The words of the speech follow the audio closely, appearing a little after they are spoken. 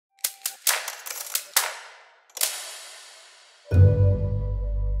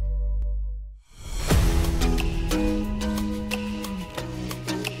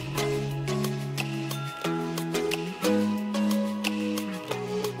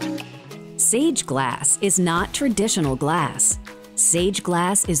SageGlass is not traditional glass.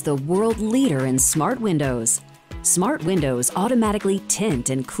 SageGlass is the world leader in smart windows. Smart windows automatically tint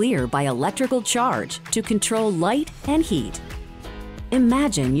and clear by electrical charge to control light and heat.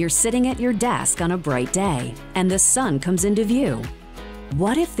 Imagine you're sitting at your desk on a bright day and the sun comes into view.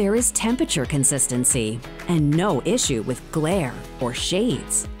 What if there is temperature consistency and no issue with glare or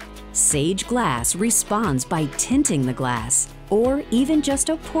shades? SageGlass responds by tinting the glass or even just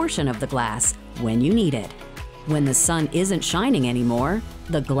a portion of the glass when you need it. When the sun isn't shining anymore,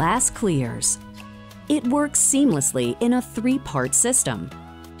 the glass clears. It works seamlessly in a three-part system.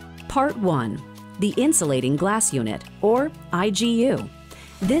 Part 1. The Insulating Glass Unit, or IGU.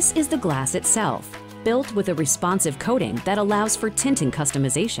 This is the glass itself, built with a responsive coating that allows for tinting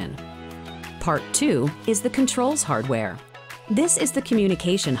customization. Part 2 is the controls hardware. This is the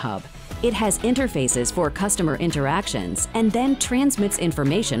communication hub. It has interfaces for customer interactions and then transmits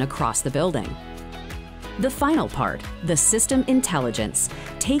information across the building. The final part, the system intelligence,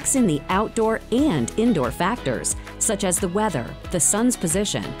 takes in the outdoor and indoor factors such as the weather, the sun's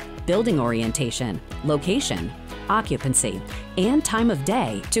position, building orientation, location, occupancy, and time of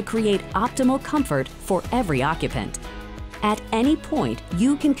day to create optimal comfort for every occupant. At any point,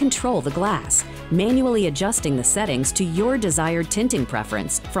 you can control the glass, manually adjusting the settings to your desired tinting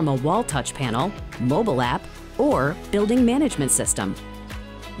preference from a wall touch panel, mobile app, or building management system.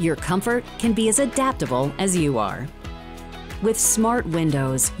 Your comfort can be as adaptable as you are. With smart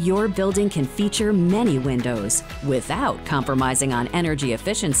windows, your building can feature many windows without compromising on energy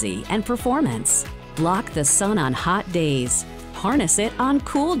efficiency and performance. Block the sun on hot days, harness it on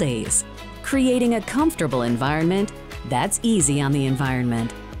cool days, creating a comfortable environment that's easy on the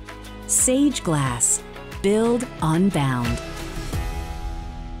environment. SageGlass. Build unbound.